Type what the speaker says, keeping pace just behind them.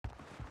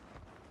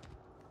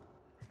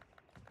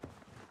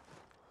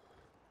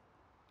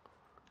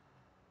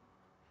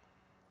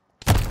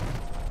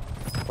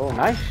Oh,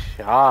 nice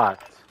shot.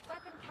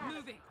 Weapon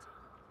moving.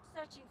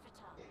 Searching for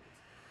target.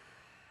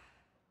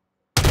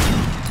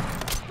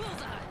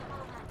 Bullseye.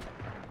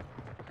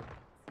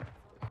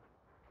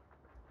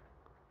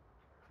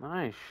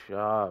 Nice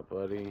shot,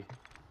 buddy.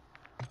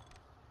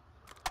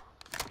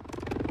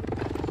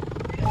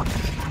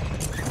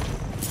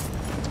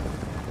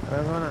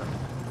 I wanna.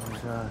 Oh my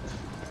god.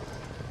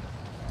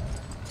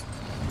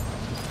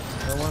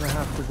 I don't wanna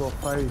have to go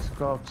fight this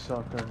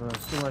cocksucker, bro.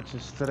 It's too much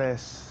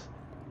stress.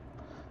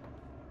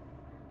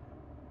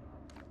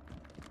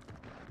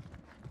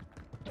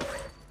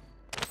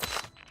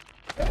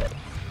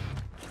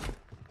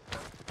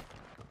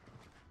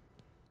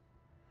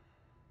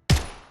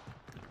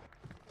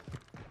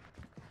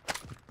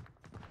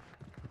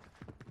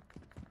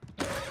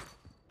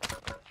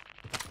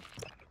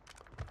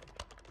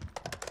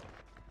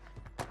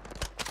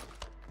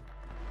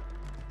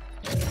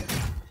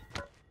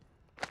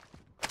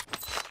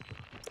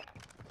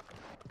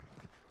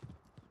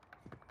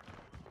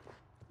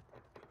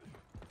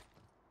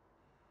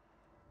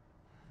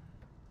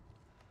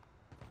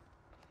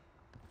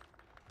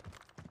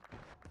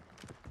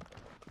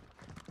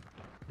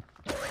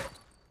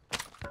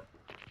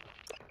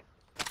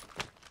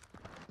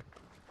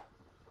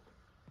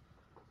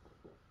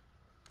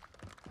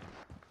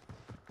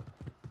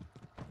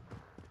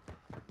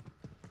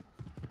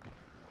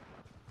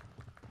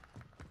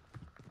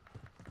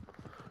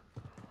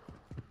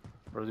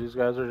 Bro, these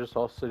guys are just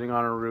all sitting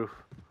on a roof.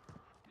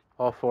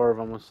 All 4 of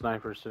them with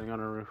snipers sitting on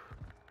a roof.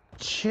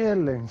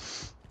 Chilling.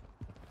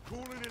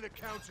 Calling in a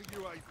counter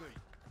UAV.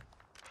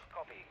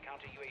 Copy.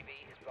 Counter UAV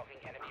is blocking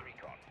enemy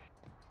recon.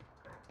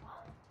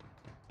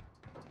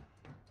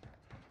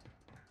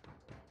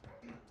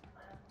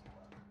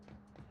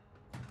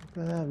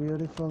 Look at that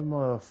beautiful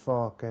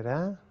motherfucker,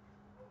 huh?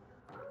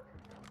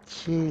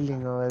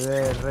 Chilling over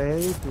there,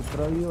 ready to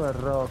throw you a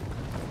rock.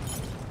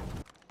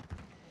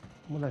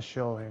 I'm gonna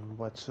show him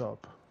what's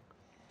up.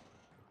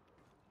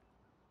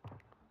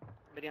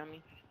 Video on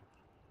me.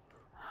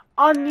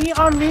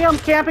 On me, I'm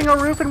camping a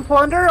roof and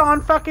plunder on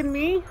fucking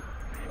me.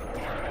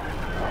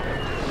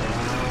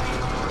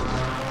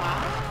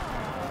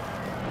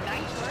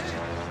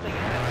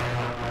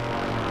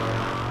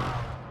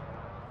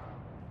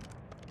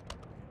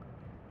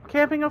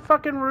 Camping a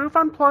fucking roof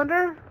on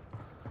plunder?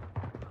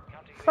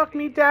 Fuck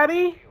me,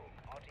 daddy.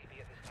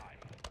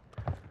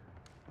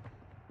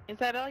 Is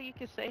that all you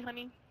can say,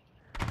 honey?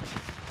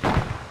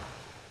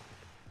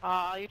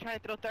 You trying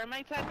to throw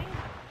thermites at me?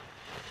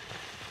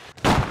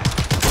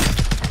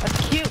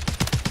 That's cute.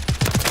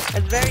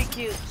 That's very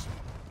cute.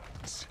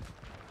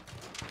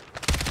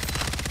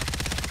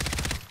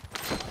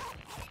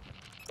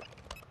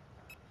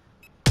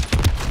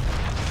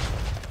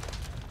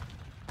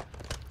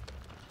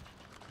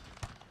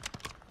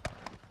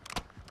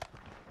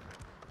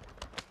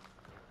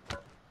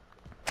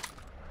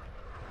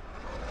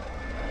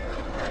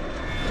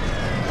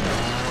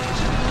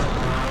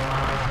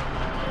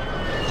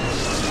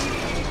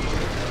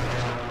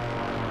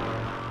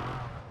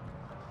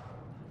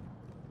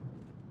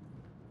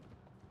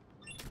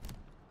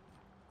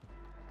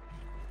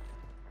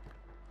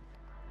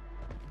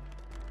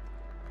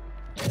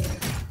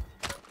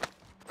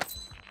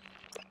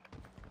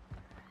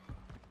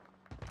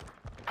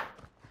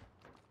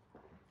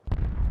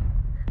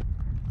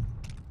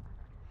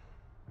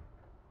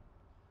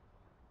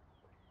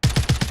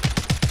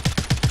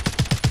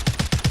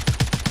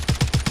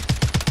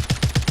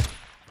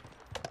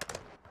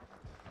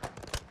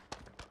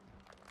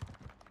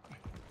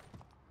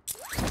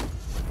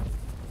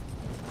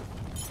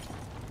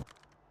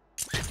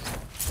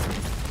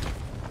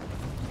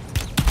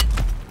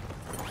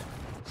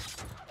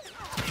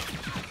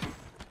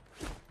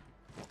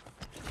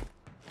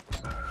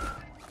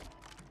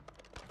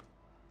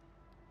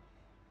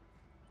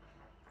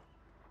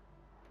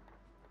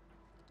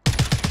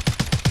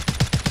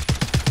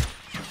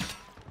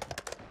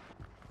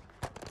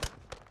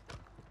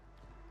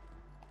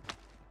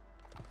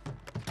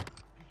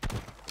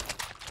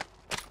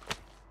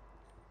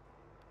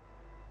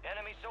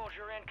 Enemy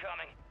soldier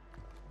incoming.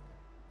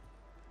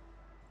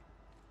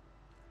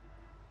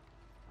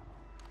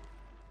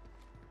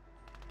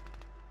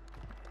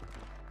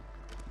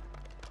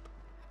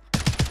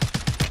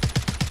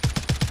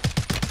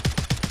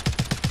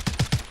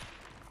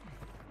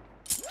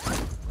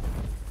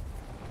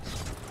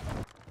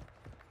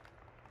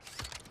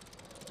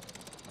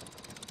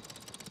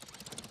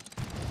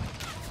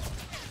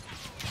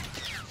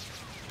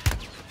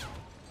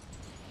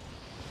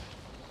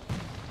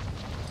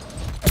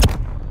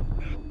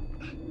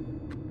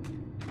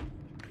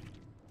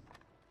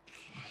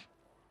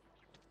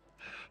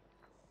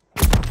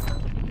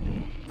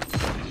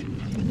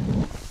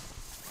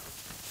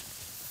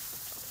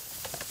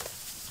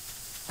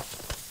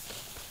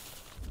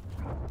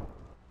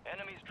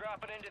 Enemies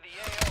dropping into the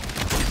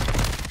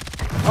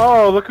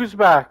AO. Oh, look who's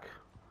back.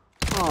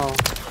 Oh.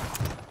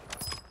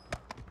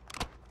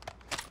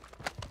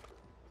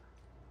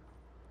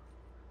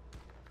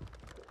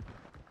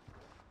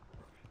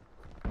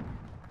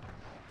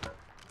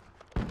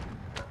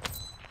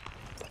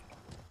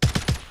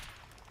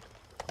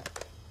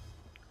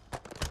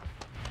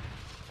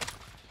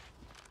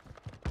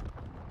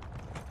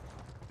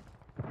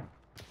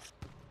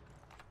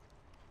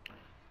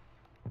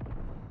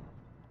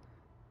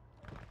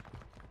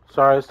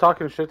 Sorry, I was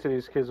talking shit to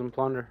these kids in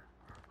Plunder.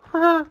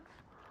 You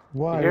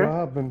Why? hear? What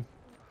happened?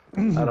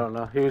 I don't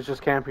know. He was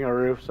just camping a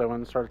roof, so I went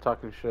and started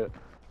talking shit.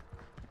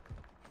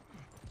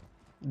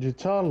 You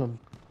told him.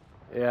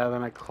 Yeah,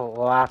 then I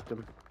clapped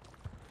him.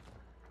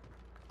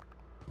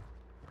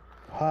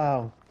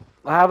 How?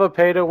 I have a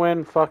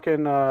pay-to-win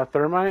fucking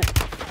thermite.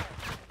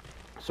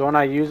 So when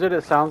I use it,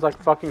 it sounds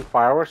like fucking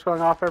fireworks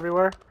going off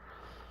everywhere.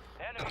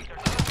 Enemies are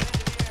dropping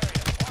into the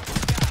area.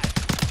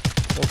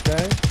 Watch the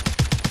skies. Okay.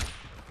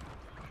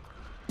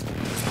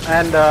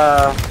 And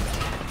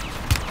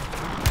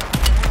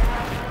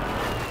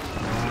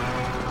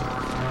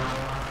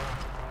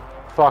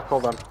fuck,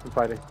 hold on, I'm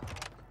fighting.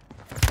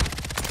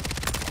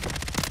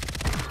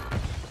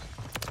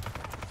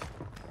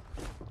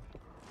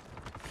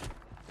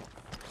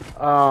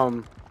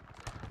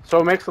 So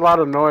it makes a lot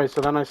of noise,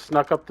 so then I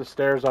snuck up the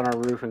stairs on our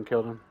roof and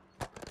killed him.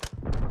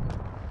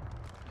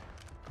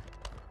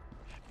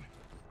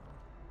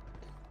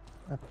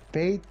 A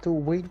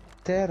pay-to-win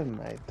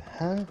termite,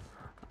 huh?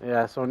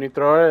 Yeah, so when you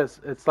throw it,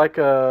 it's like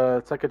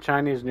a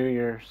Chinese New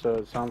Year, so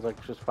it sounds like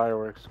just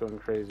fireworks going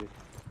crazy.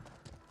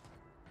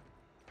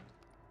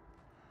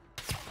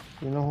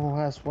 You know who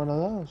has one of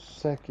those?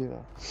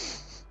 Sekiro.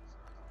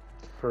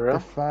 For real? The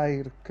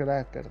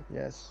firecracker,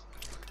 yes.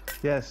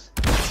 Yes,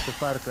 the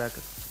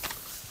firecracker.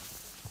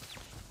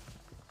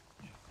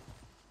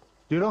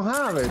 You don't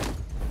have it?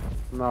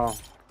 No.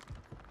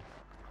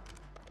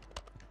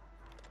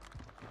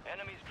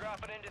 Enemies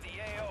dropping into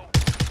the AO.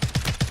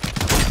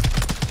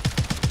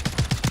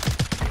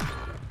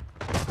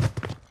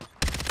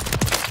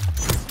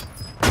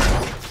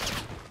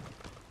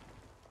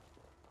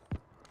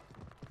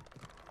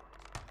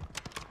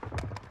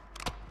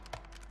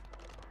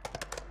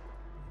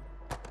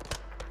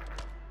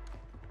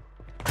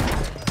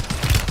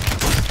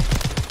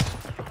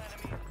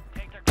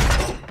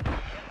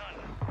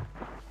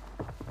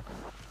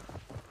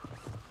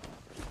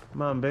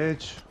 Come on,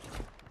 bitch.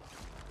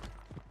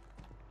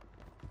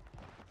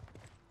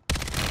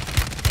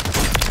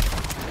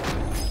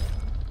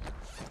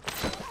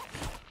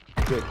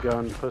 Good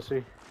gun,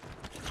 pussy.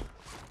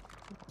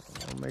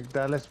 Oh,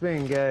 McDallas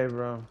being gay,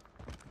 bro.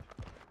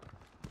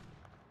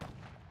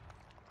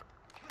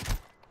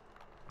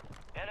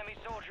 Enemy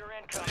soldier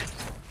incoming.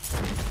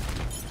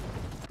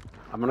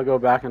 I'm gonna go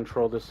back and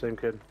troll this same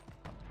kid.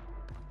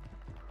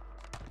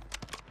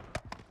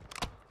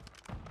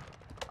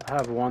 I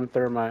have one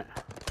thermite.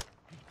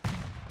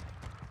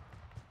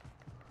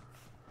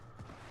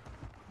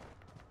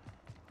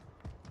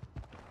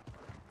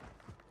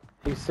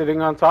 He's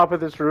sitting on top of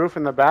this roof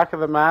in the back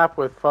of the map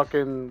with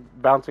fucking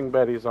bouncing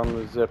betties on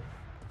the zip.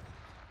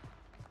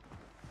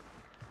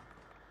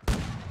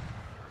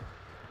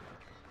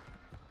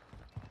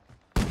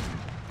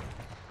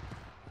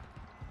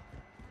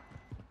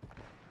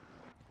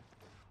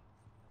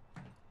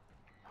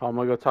 Oh, I'm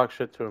gonna go talk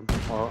shit to him.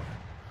 Well,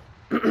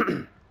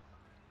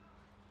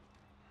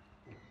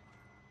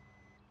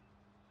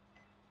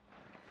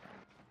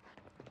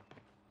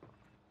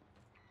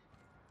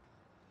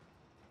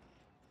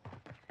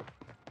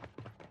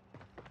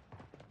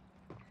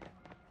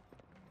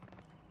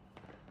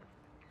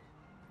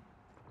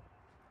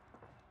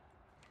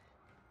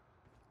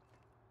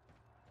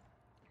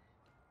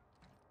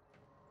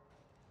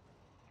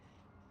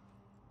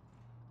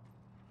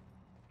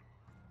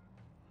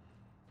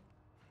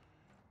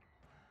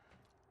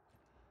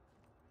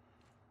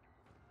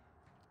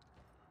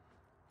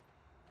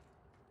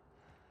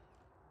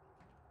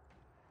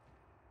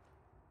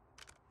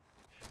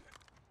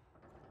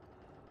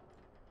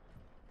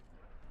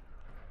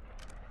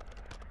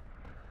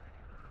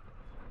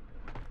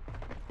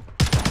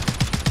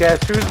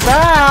 guess who's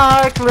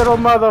back, little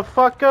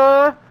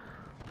motherfucker?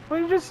 What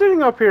are you just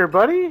sitting up here,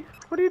 buddy?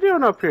 What are you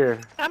doing up here?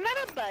 I'm not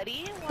a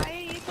buddy. Why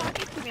are you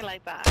talking to me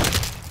like that?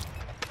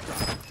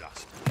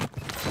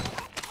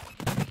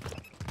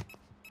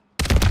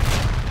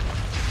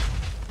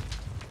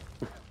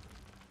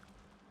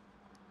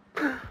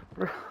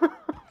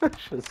 That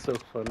shit's so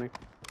funny.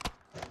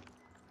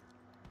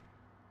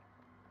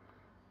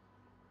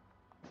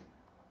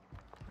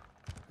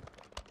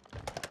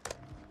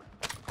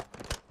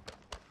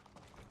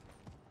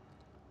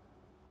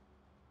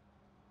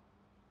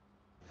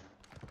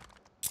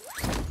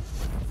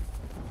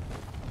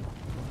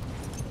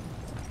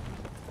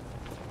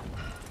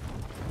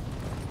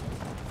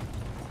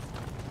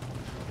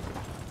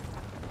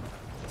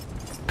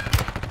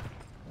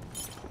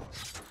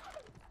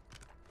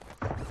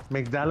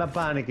 McDallas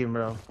panicking,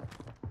 bro.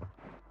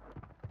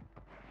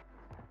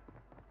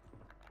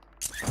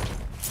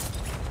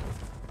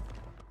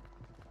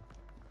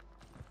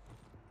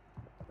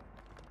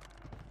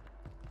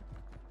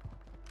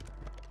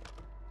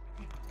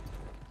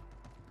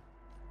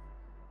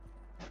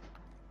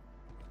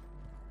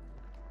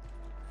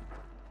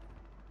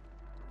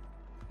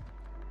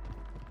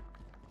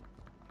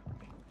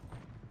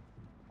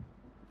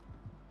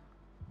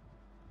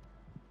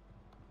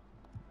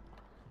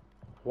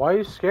 Why are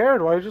you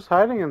scared? Why are you just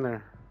hiding in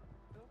there?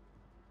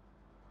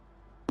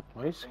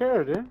 Why are you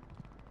scared, dude?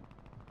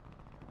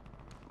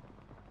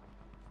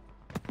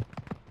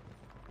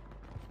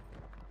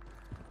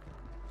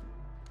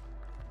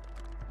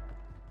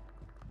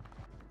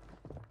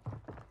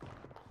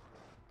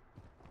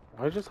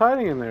 I was just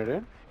hiding in there, dude.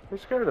 What are you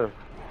scared of?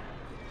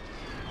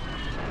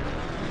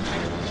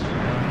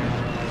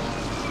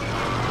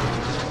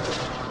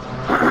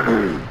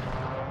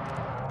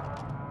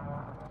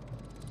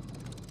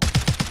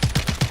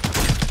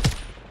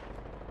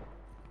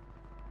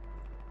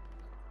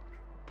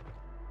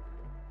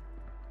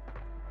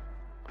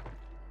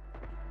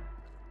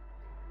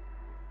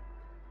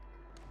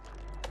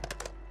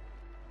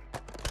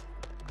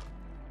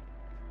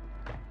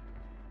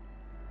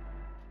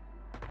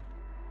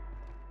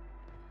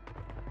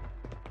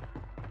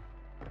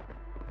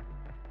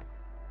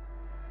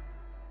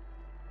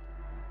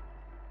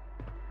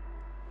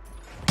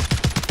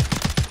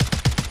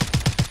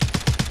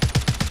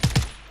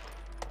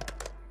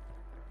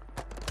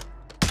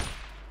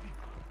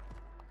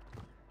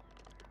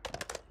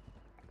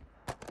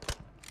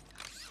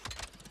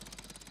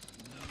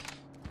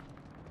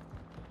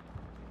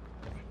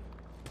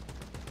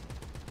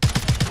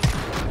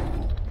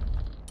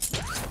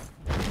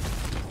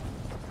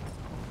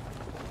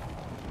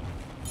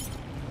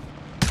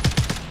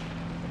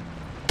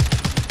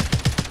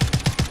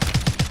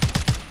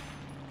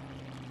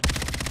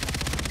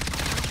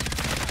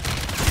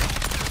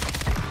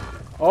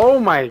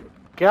 Oh my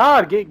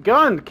god, get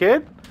gunned,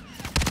 kid!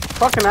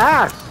 Fucking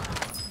ass!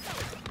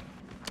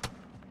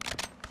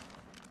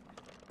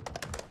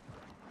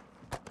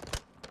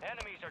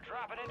 Enemies are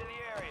dropping into the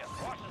area.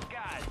 Watch the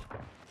skies.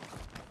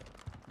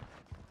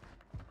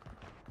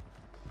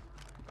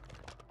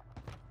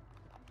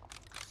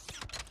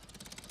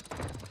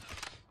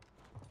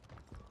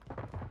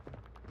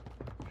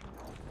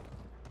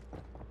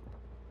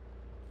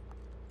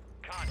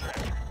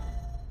 Contract.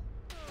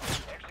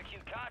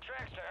 Execute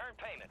contracts to earn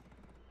payment.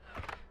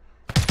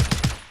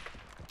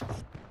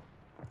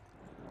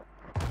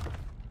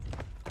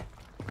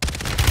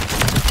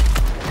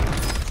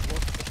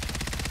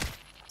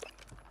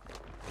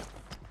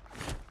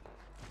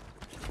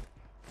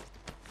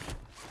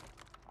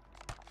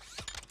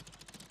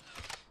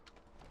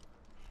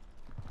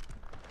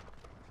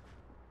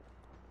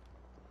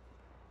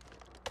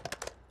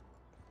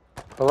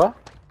 Hello?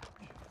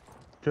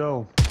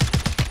 Joe.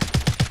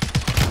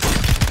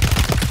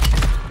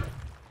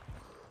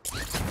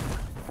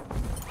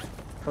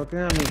 Fucking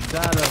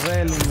amigdala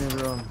railing me,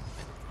 bro.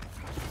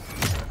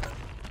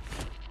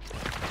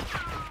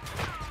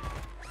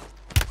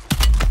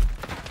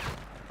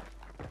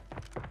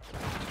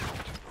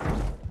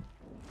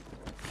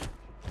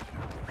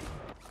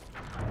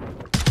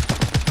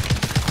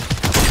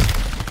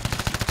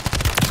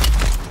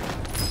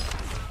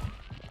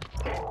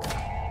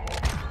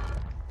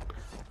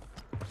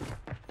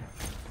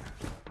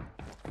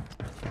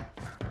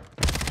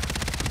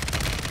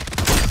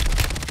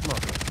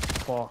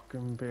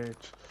 Fucking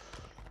bitch.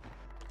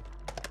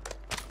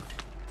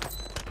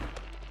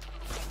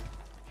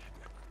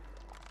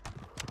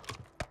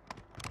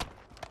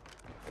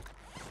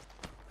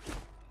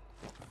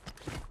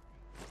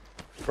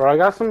 Bro, I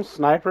got some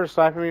snipers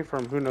sniping me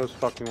from who knows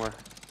fucking where.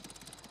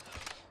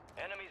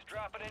 Enemies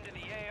dropping into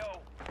the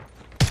AO.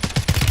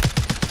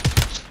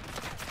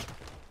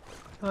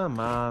 Come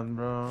on,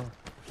 bro.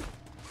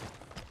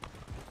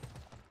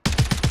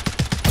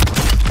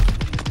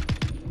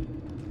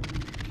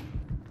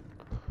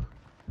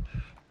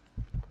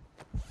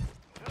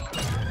 The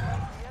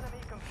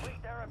enemy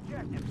complete their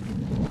objective.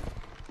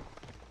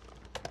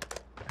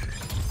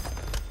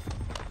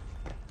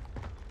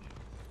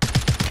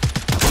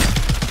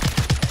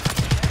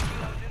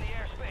 Kilos in the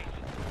airspace.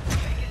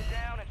 Take it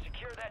down and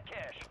secure that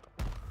cache.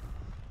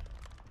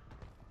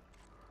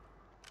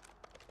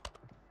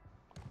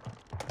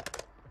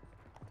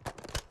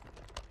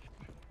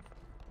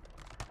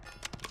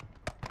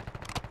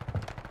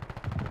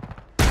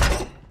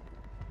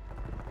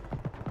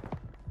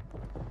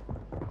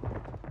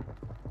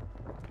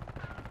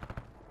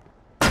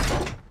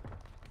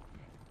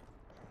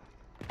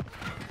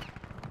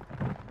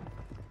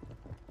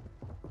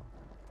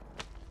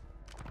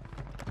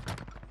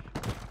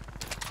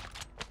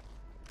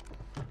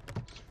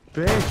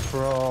 Bitch,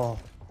 bro.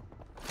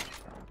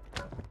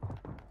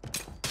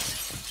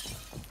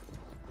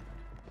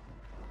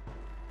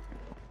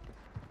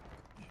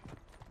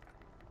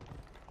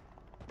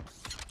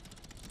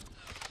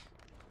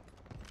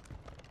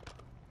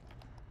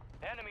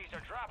 Enemies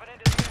are dropping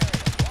into the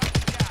area. Watch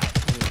the skies.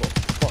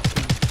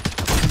 Fucking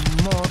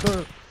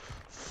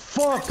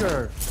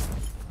motherfucker.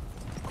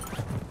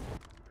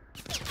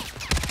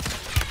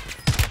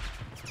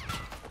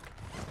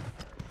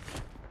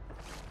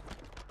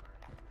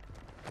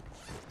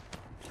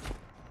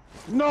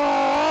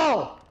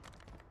 No!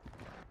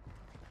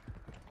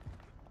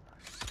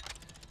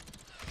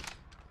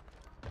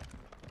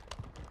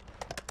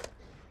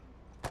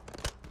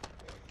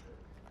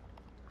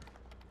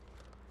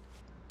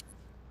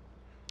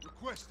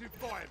 Requesting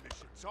fire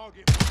mission.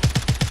 Target.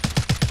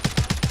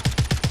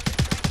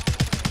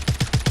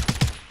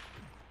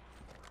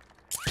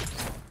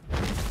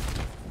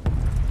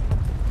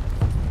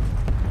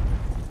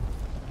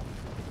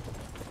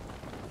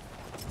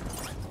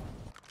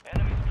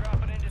 Enemies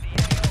dropping into the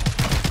AO.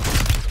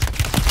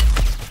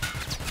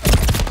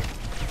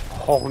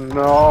 Oh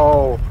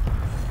no.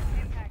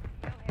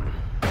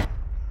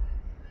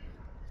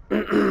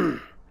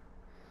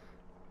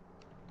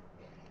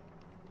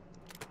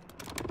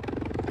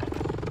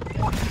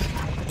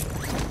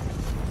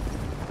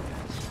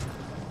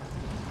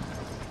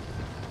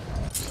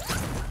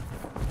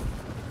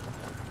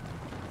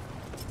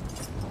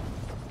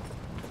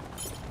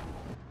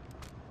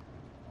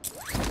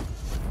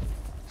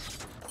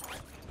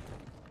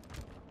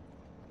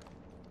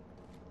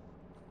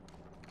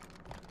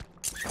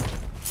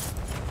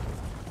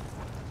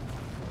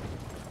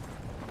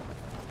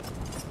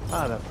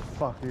 How the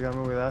fuck you got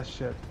me with that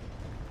shit?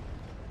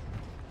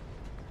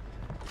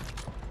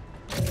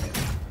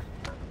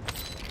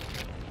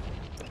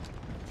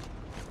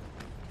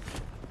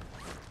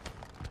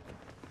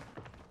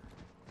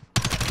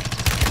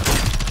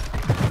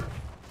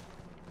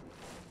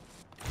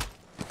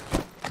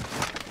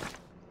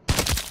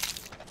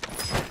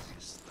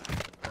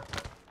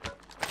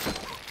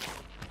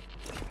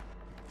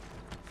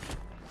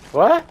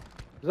 What?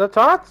 Is that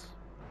Tots?